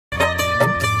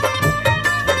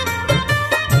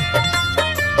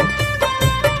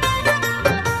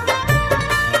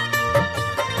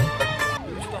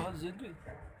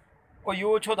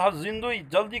वो छो था जिंदगी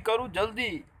जल्दी करूँ जल्दी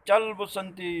चल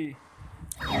बसंती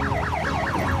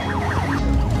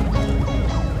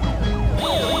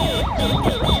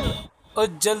और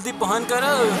जल्दी पहन कर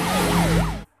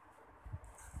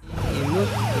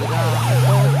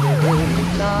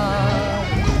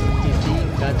किसी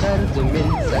का दर्द मिल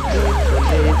सके तो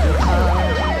ले दुखा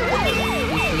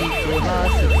किसी के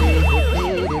वास्ते हो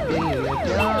तेरे दिल में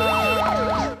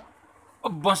प्यार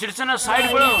बसिर से ना साइड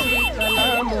बढ़ो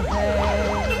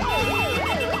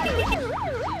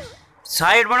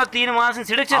साइड बनो 3 मास से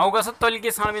छिड़क आओगा सब तोल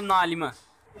के सामने नाली में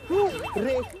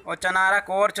और चनारा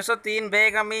कोर छो 3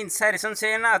 बेग मीन सरिसन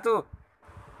से ना तू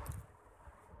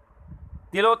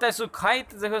दिलो ते सु खाई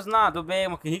ते देखो ना तो बेग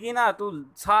में ही ना तू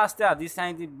सांस ते आती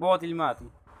साइन ती बहुत इल्म आती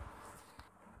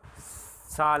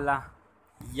साला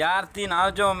यार 3 आओ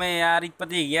जो मैं यार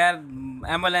पति यार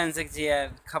एम्बुलेंस के यार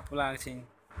खपला छी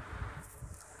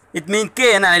इतनी के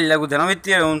ना लगू दे रहा हूं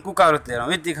इतनी उनको कार होते रहा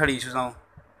हूं इतनी खड़ी छु साऊ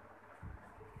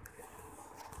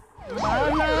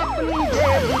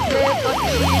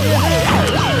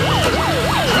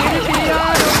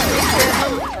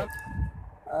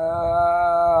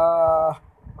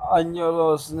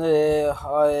अंजलोस ने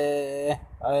हाय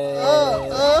हाय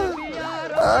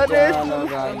अरे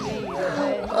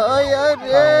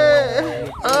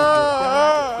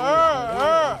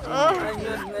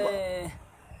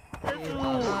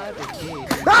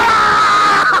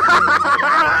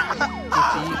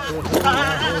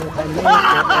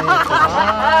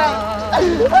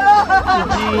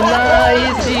जीना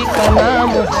इसी का नाम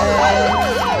है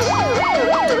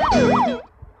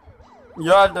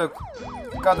यार देख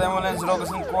कद एम्बुलेंस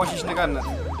रोकने की कोशिश नहीं करना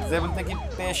जब तक कि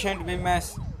पेशेंट भी मैं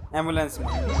एम्बुलेंस में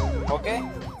okay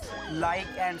like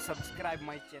and subscribe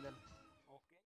my channel